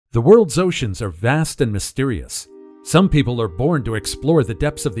The world's oceans are vast and mysterious. Some people are born to explore the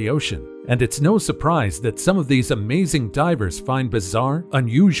depths of the ocean, and it's no surprise that some of these amazing divers find bizarre,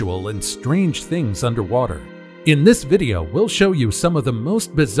 unusual, and strange things underwater. In this video, we'll show you some of the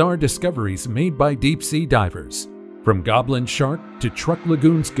most bizarre discoveries made by deep-sea divers. From Goblin Shark to Truk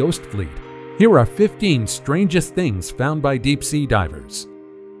Lagoon's ghost fleet, here are 15 strangest things found by deep-sea divers.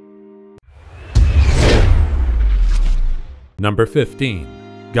 Number 15.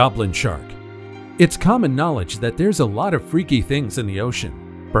 Goblin Shark. It's common knowledge that there's a lot of freaky things in the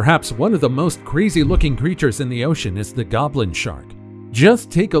ocean. Perhaps one of the most crazy-looking creatures in the ocean is the Goblin Shark. Just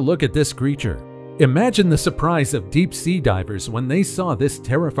take a look at this creature. Imagine the surprise of deep-sea divers when they saw this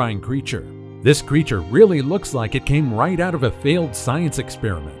terrifying creature. This creature really looks like it came right out of a failed science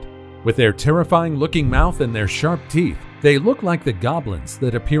experiment. With their terrifying-looking mouth and their sharp teeth, they look like the goblins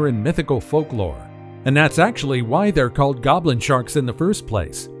that appear in mythical folklore. And that's actually why they're called goblin sharks in the first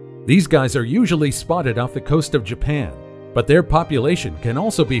place. These guys are usually spotted off the coast of Japan, but their population can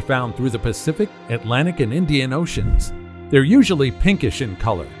also be found through the Pacific, Atlantic, and Indian Oceans. They're usually pinkish in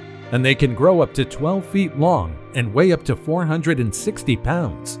color, and they can grow up to 12 feet long and weigh up to 460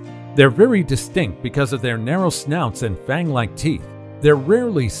 pounds. They're very distinct because of their narrow snouts and fang-like teeth. They're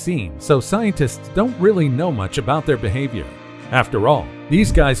rarely seen, so scientists don't really know much about their behavior. After all, these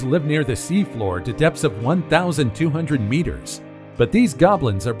guys live near the seafloor to depths of 1,200 meters. But these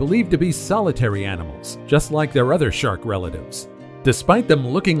goblins are believed to be solitary animals, just like their other shark relatives. Despite them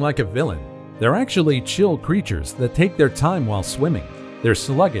looking like a villain, they're actually chill creatures that take their time while swimming. They're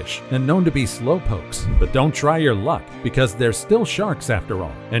sluggish and known to be slowpokes, but don't try your luck because they're still sharks after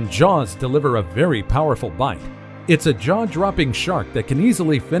all, and jaws deliver a very powerful bite. It's a jaw-dropping shark that can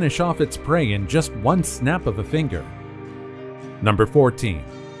easily finish off its prey in just one snap of a finger. Number 14.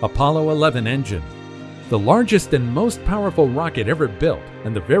 Apollo 11 engine. The largest and most powerful rocket ever built,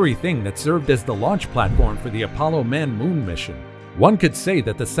 and the very thing that served as the launch platform for the Apollo man-moon mission. One could say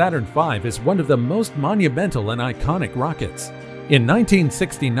that the Saturn V is one of the most monumental and iconic rockets. In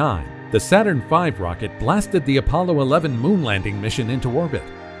 1969, the Saturn V rocket blasted the Apollo 11 moon landing mission into orbit.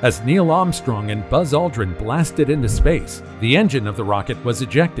 As Neil Armstrong and Buzz Aldrin blasted into space, the engine of the rocket was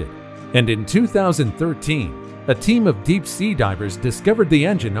ejected. And in 2013, a team of deep-sea divers discovered the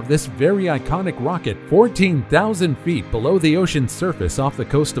engine of this very iconic rocket 14,000 feet below the ocean's surface off the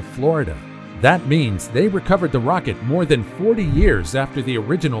coast of Florida. That means they recovered the rocket more than 40 years after the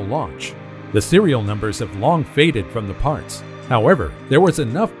original launch. The serial numbers have long faded from the parts. However, there was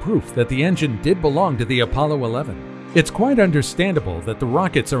enough proof that the engine did belong to the Apollo 11. It's quite understandable that the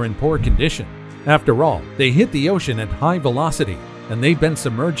rockets are in poor condition. After all, they hit the ocean at high velocity, and they've been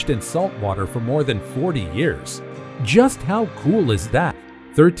submerged in salt water for more than 40 years. Just how cool is that?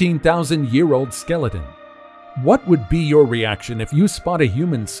 13,000-year-old skeleton. What would be your reaction if you spot a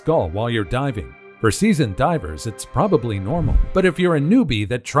human skull while you're diving? For seasoned divers, it's probably normal. But if you're a newbie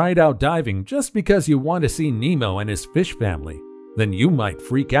that tried out diving just because you want to see Nemo and his fish family, then you might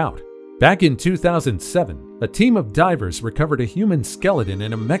freak out. Back in 2007, a team of divers recovered a human skeleton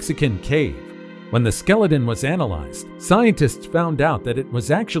in a Mexican cave. When the skeleton was analyzed, scientists found out that it was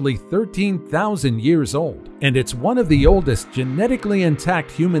actually 13,000 years old, and it's one of the oldest genetically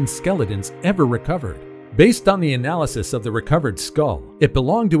intact human skeletons ever recovered. Based on the analysis of the recovered skull, it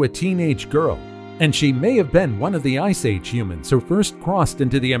belonged to a teenage girl, and she may have been one of the Ice Age humans who first crossed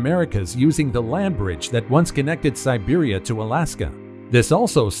into the Americas using the land bridge that once connected Siberia to Alaska. This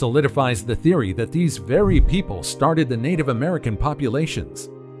also solidifies the theory that these very people started the Native American populations.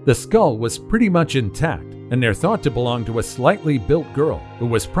 The skull was pretty much intact, and they're thought to belong to a slightly built girl who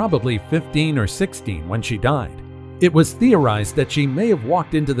was probably 15 or 16 when she died. It was theorized that she may have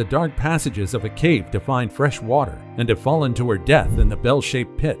walked into the dark passages of a cave to find fresh water and have fallen to her death in the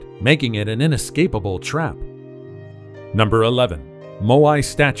bell-shaped pit, making it an inescapable trap. Number 11. Moai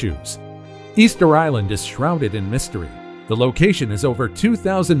statues. Easter Island is shrouded in mystery. The location is over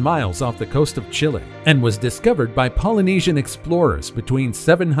 2,000 miles off the coast of Chile and was discovered by Polynesian explorers between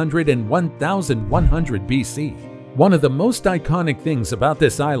 700 and 1100 BC. One of the most iconic things about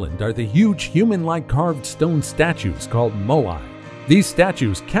this island are the huge human-like carved stone statues called moai. These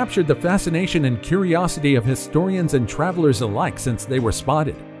statues captured the fascination and curiosity of historians and travelers alike since they were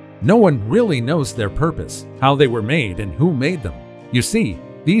spotted. No one really knows their purpose, how they were made, and who made them. You see,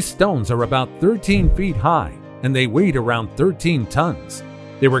 these stones are about 13 feet high, and they weighed around 13 tons.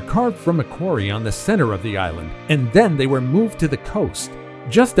 They were carved from a quarry on the center of the island, and then they were moved to the coast.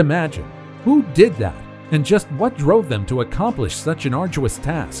 Just imagine, who did that, and just what drove them to accomplish such an arduous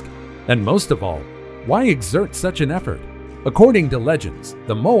task? And most of all, why exert such an effort? According to legends,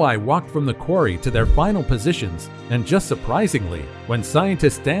 the Moai walked from the quarry to their final positions, and just surprisingly, when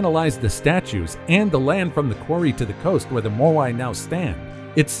scientists analyzed the statues and the land from the quarry to the coast where the Moai now stand,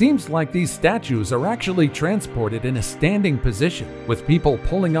 it seems like these statues are actually transported in a standing position, with people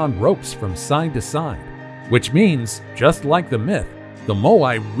pulling on ropes from side to side. Which means, just like the myth, the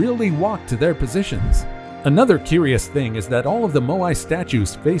Moai really walked to their positions. Another curious thing is that all of the Moai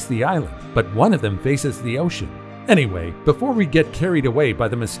statues face the island, but one of them faces the ocean. Anyway, before we get carried away by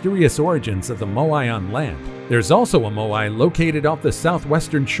the mysterious origins of the Moai on land, there's also a Moai located off the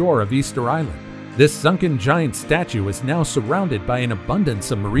southwestern shore of Easter Island. This sunken giant statue is now surrounded by an abundance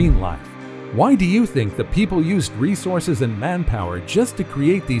of marine life. Why do you think the people used resources and manpower just to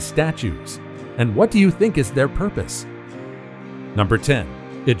create these statues? And what do you think is their purpose? Number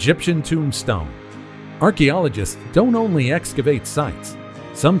 10. Egyptian Tombstone. Archaeologists don't only excavate sites.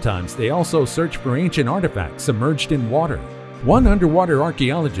 Sometimes they also search for ancient artifacts submerged in water. One underwater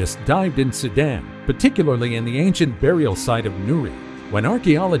archaeologist dived in Sudan, particularly in the ancient burial site of Nuri. When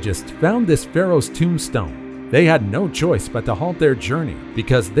archaeologists found this pharaoh's tombstone, they had no choice but to halt their journey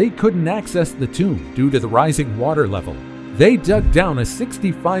because they couldn't access the tomb due to the rising water level. They dug down a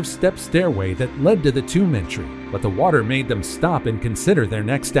 65-step stairway that led to the tomb entry, but the water made them stop and consider their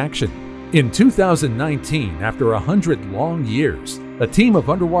next action. In 2019, after 100 long years, a team of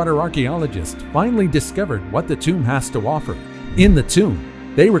underwater archaeologists finally discovered what the tomb has to offer. In the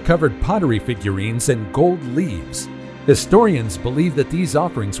tomb, they recovered pottery figurines and gold leaves. Historians believe that these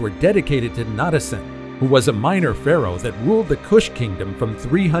offerings were dedicated to Nadasen, who was a minor pharaoh that ruled the Kush kingdom from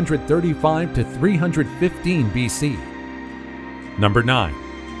 335 to 315 BC. Number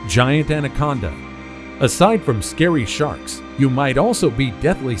 9. Giant Anaconda. Aside from scary sharks, you might also be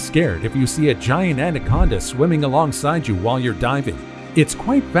deathly scared if you see a giant anaconda swimming alongside you while you're diving. It's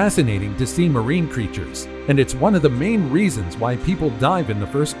quite fascinating to see marine creatures, and it's one of the main reasons why people dive in the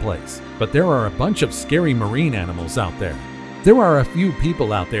first place. But there are a bunch of scary marine animals out there. There are a few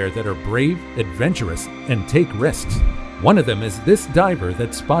people out there that are brave, adventurous, and take risks. One of them is this diver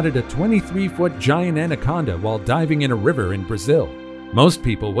that spotted a 23-foot giant anaconda while diving in a river in Brazil. Most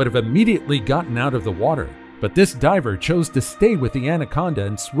people would have immediately gotten out of the water, but this diver chose to stay with the anaconda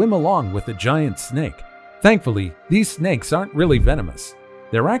and swim along with the giant snake. Thankfully, these snakes aren't really venomous.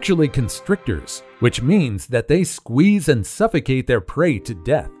 They're actually constrictors, which means that they squeeze and suffocate their prey to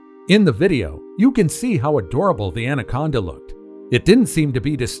death. In the video, you can see how adorable the anaconda looked. It didn't seem to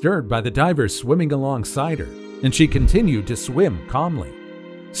be disturbed by the diver swimming alongside her, and she continued to swim calmly.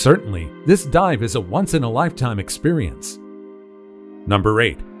 Certainly, this dive is a once-in-a-lifetime experience. Number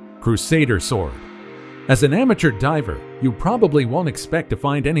 8. Crusader Sword. As an amateur diver, you probably won't expect to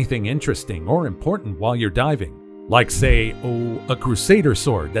find anything interesting or important while you're diving. Like say, a Crusader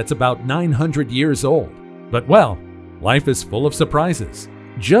sword that's about 900 years old. But well, life is full of surprises.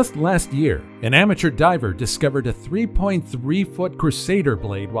 Just last year, an amateur diver discovered a 3.3-foot Crusader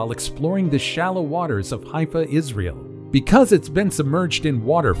blade while exploring the shallow waters of Haifa, Israel. Because it's been submerged in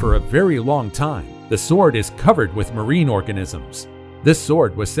water for a very long time, the sword is covered with marine organisms. This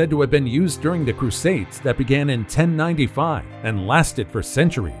sword was said to have been used during the Crusades that began in 1095 and lasted for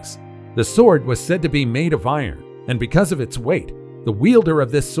centuries. The sword was said to be made of iron, and because of its weight, the wielder of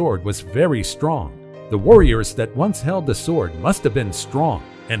this sword was very strong. The warriors that once held the sword must have been strong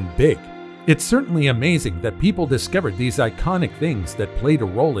and big. It's certainly amazing that people discovered these iconic things that played a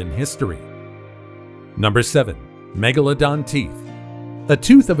role in history. Number 7. Megalodon teeth. A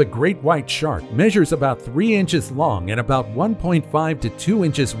tooth of a great white shark measures about 3 inches long and about 1.5 to 2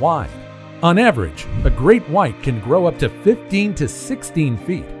 inches wide. On average, a great white can grow up to 15 to 16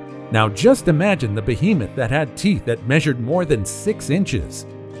 feet. Now just imagine the behemoth that had teeth that measured more than 6 inches.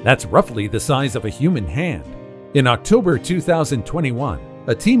 That's roughly the size of a human hand. In October 2021,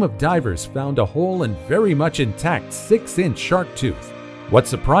 a team of divers found a whole and very much intact 6-inch shark tooth. What's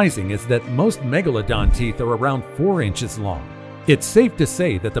surprising is that most megalodon teeth are around 4 inches long. It's safe to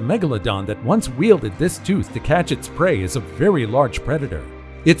say that the megalodon that once wielded this tooth to catch its prey is a very large predator.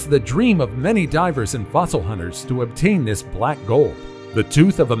 It's the dream of many divers and fossil hunters to obtain this black gold. The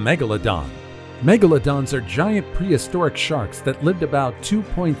tooth of a megalodon. Megalodons are giant prehistoric sharks that lived about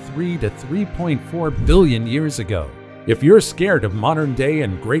 2.3 to 3.4 billion years ago. If you're scared of modern-day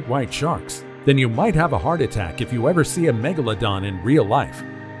and great white sharks, then you might have a heart attack if you ever see a megalodon in real life.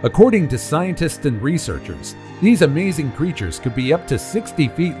 According to scientists and researchers, these amazing creatures could be up to 60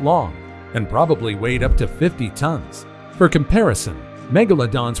 feet long and probably weighed up to 50 tons. For comparison,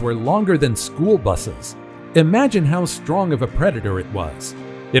 megalodons were longer than school buses. Imagine how strong of a predator it was.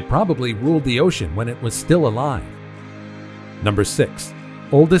 It probably ruled the ocean when it was still alive. Number 6.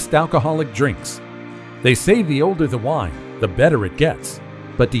 Oldest alcoholic drinks. They say the older the wine, the better it gets.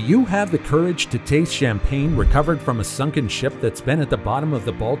 But do you have the courage to taste champagne recovered from a sunken ship that's been at the bottom of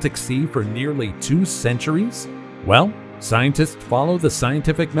the Baltic Sea for nearly 2 centuries? Well, scientists follow the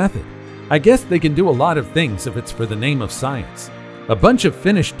scientific method. I guess they can do a lot of things if it's for the name of science. A bunch of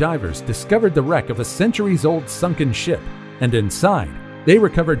Finnish divers discovered the wreck of a centuries-old sunken ship, and inside, they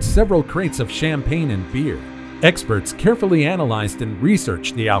recovered several crates of champagne and beer. Experts carefully analyzed and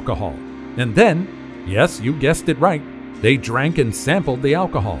researched the alcohol. And then, yes, you guessed it right, they drank and sampled the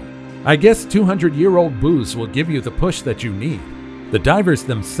alcohol. I guess 200-year-old booze will give you the push that you need. The divers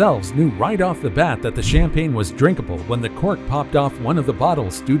themselves knew right off the bat that the champagne was drinkable when the cork popped off one of the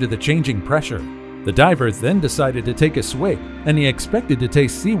bottles due to the changing pressure. The diver then decided to take a swig, and he expected to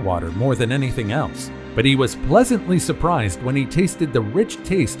taste seawater more than anything else. But he was pleasantly surprised when he tasted the rich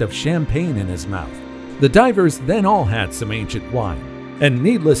taste of champagne in his mouth. The divers then all had some ancient wine, and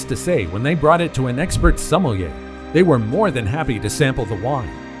needless to say, when they brought it to an expert sommelier, they were more than happy to sample the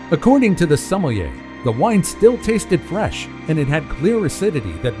wine. According to the sommelier, the wine still tasted fresh, and it had clear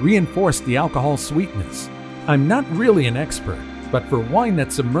acidity that reinforced the alcohol's sweetness. I'm not really an expert, but for wine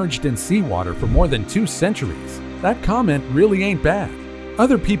that's submerged in seawater for more than 2 centuries, that comment really ain't bad.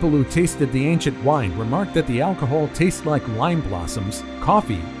 Other people who tasted the ancient wine remarked that the alcohol tastes like lime blossoms,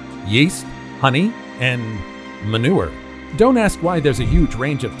 coffee, yeast, honey, and manure. Don't ask why there's a huge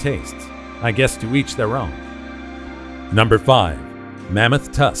range of tastes. I guess to each their own. Number 5.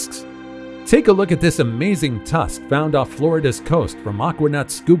 Mammoth tusks. Take a look at this amazing tusk found off Florida's coast from Aquanaut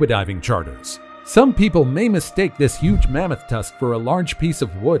scuba diving charters. Some people may mistake this huge mammoth tusk for a large piece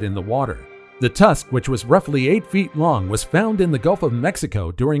of wood in the water. The tusk, which was roughly 8 feet long, was found in the Gulf of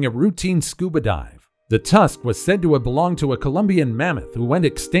Mexico during a routine scuba dive. The tusk was said to have belonged to a Colombian mammoth who went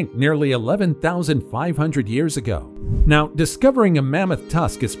extinct nearly 11,500 years ago. Now, discovering a mammoth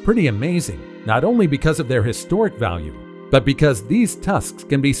tusk is pretty amazing, not only because of their historic value, but because these tusks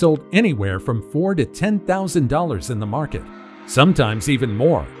can be sold anywhere from $4,000 to $10,000 in the market, sometimes even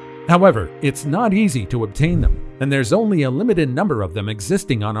more. However, it's not easy to obtain them, and there's only a limited number of them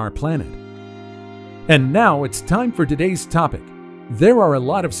existing on our planet. And now it's time for today's topic. There are a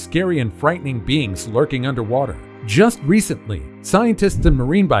lot of scary and frightening beings lurking underwater. Just recently, scientists and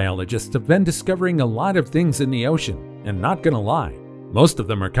marine biologists have been discovering a lot of things in the ocean, and not gonna lie, most of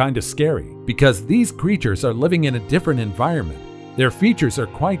them are kind of scary because these creatures are living in a different environment. Their features are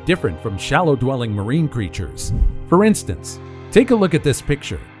quite different from shallow-dwelling marine creatures. For instance, take a look at this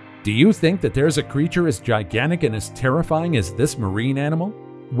picture. Do you think that there's a creature as gigantic and as terrifying as this marine animal?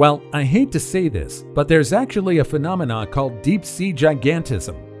 Well, I hate to say this, but there's actually a phenomenon called deep-sea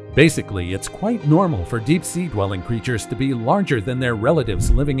gigantism. Basically, it's quite normal for deep-sea dwelling creatures to be larger than their relatives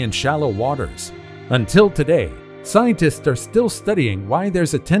living in shallow waters. Until today, scientists are still studying why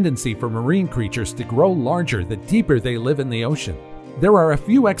there's a tendency for marine creatures to grow larger the deeper they live in the ocean. There are a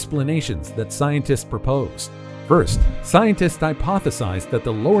few explanations that scientists propose. First, scientists hypothesize that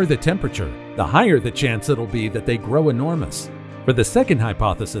the lower the temperature, the higher the chance it'll be that they grow enormous. For the second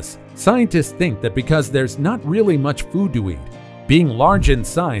hypothesis, scientists think that because there's not really much food to eat, being large in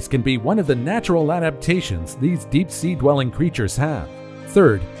size can be one of the natural adaptations these deep-sea dwelling creatures have.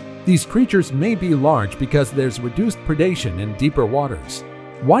 Third, these creatures may be large because there's reduced predation in deeper waters.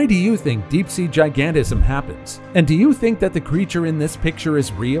 Why do you think deep-sea gigantism happens? And do you think that the creature in this picture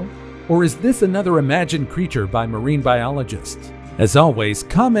is real? Or is this another imagined creature by marine biologists? As always,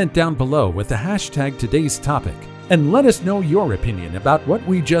 comment down below with the hashtag today's topic and let us know your opinion about what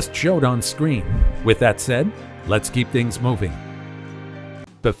we just showed on screen. With that said, let's keep things moving.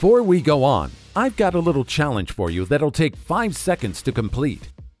 Before we go on, I've got a little challenge for you that'll take 5 seconds to complete.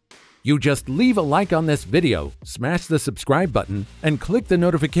 You just leave a like on this video, smash the subscribe button, and click the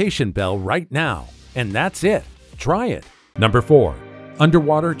notification bell right now. And that's it. Try it. Number 4.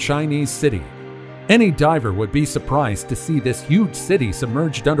 Underwater Chinese City. Any diver would be surprised to see this huge city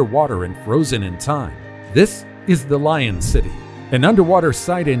submerged underwater and frozen in time. This is the Lion City, an underwater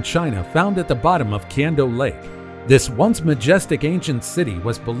site in China found at the bottom of Qiando Lake. This once majestic ancient city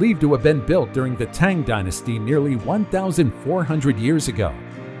was believed to have been built during the Tang Dynasty nearly 1,400 years ago.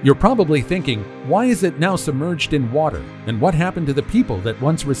 You're probably thinking, why is it now submerged in water, and what happened to the people that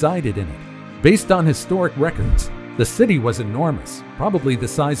once resided in it? Based on historic records, the city was enormous, probably the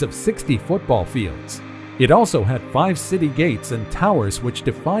size of 60 football fields. It also had 5 city gates and towers, which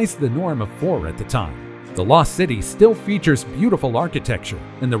defies the norm of 4 at the time. The lost city still features beautiful architecture,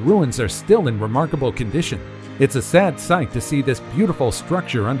 and the ruins are still in remarkable condition. It's a sad sight to see this beautiful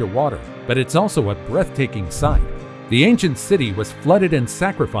structure underwater, but it's also a breathtaking sight. The ancient city was flooded and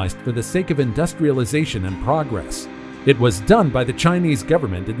sacrificed for the sake of industrialization and progress. It was done by the Chinese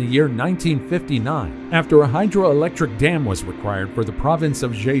government in the year 1959 after a hydroelectric dam was required for the province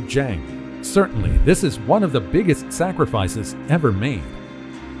of Zhejiang. Certainly, this is one of the biggest sacrifices ever made.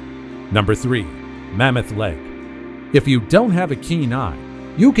 Number 3. Mammoth leg. If you don't have a keen eye,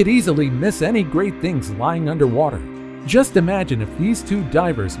 you could easily miss any great things lying underwater. Just imagine if these two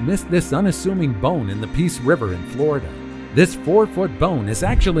divers missed this unassuming bone in the Peace River in Florida. This 4-foot bone is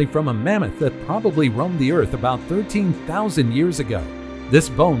actually from a mammoth that probably roamed the earth about 13,000 years ago. This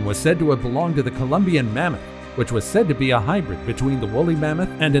bone was said to have belonged to the Columbian mammoth, which was said to be a hybrid between the woolly mammoth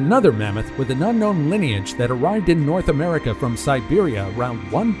and another mammoth with an unknown lineage that arrived in North America from Siberia around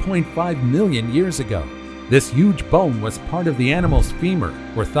 1.5 million years ago. This huge bone was part of the animal's femur,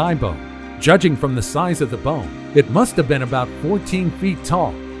 or thigh bone. Judging from the size of the bone, it must have been about 14 feet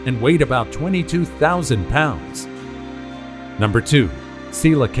tall and weighed about 22,000 pounds. Number 2.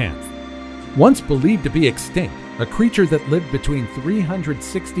 Coelacanth. Once believed to be extinct, a creature that lived between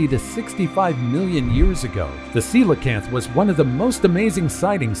 360 to 65 million years ago, the coelacanth was one of the most amazing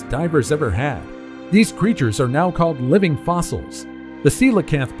sightings divers ever had. These creatures are now called living fossils. The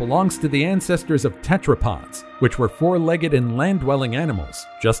coelacanth belongs to the ancestors of tetrapods, which were four-legged and land-dwelling animals,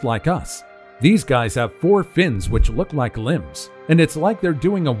 just like us. These guys have 4 fins which look like limbs, and it's like they're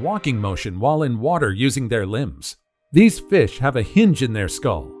doing a walking motion while in water using their limbs. These fish have a hinge in their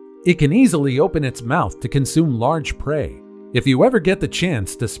skull. It can easily open its mouth to consume large prey. If you ever get the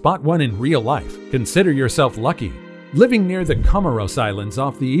chance to spot one in real life, consider yourself lucky. Living near the Comoros Islands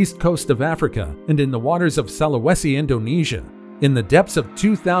off the east coast of Africa and in the waters of Sulawesi, Indonesia, in the depths of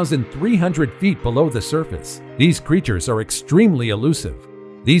 2,300 feet below the surface, these creatures are extremely elusive.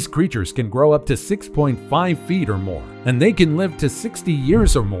 These creatures can grow up to 6.5 feet or more, and they can live to 60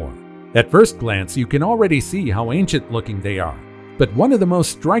 years or more. At first glance, you can already see how ancient-looking they are. But one of the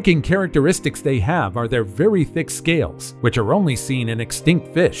most striking characteristics they have are their very thick scales, which are only seen in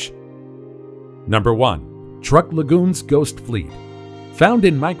extinct fish. Number 1. Truk Lagoon's Ghost Fleet. Found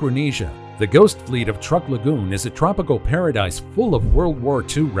in Micronesia, the Ghost Fleet of Truk Lagoon is a tropical paradise full of World War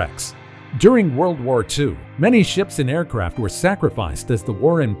II wrecks. During World War II, many ships and aircraft were sacrificed as the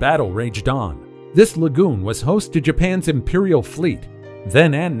war and battle raged on. This lagoon was host to Japan's Imperial Fleet.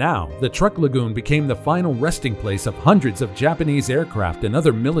 Then and now, the Truk Lagoon became the final resting place of hundreds of Japanese aircraft and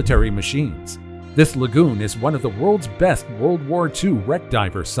other military machines. This lagoon is one of the world's best World War II wreck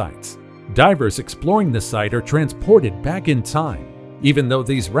diver sites. Divers exploring the site are transported back in time, even though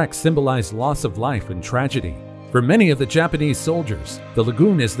these wrecks symbolize loss of life and tragedy. For many of the Japanese soldiers, the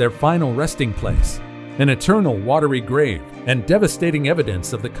lagoon is their final resting place, an eternal watery grave and devastating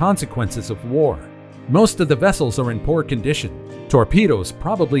evidence of the consequences of war. Most of the vessels are in poor condition. Torpedoes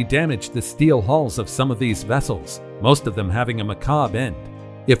probably damaged the steel hulls of some of these vessels, most of them having a macabre end.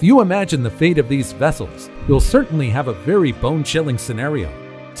 If you imagine the fate of these vessels, you'll certainly have a very bone-chilling scenario.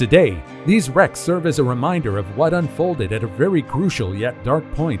 Today, these wrecks serve as a reminder of what unfolded at a very crucial yet dark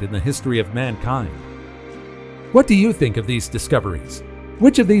point in the history of mankind. What do you think of these discoveries?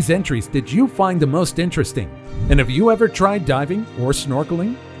 Which of these entries did you find the most interesting? And have you ever tried diving or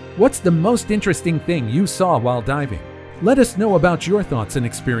snorkeling? What's the most interesting thing you saw while diving? Let us know about your thoughts and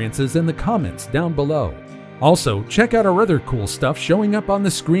experiences in the comments down below. Also, check out our other cool stuff showing up on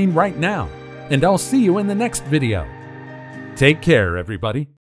the screen right now. And I'll see you in the next video. Take care, everybody.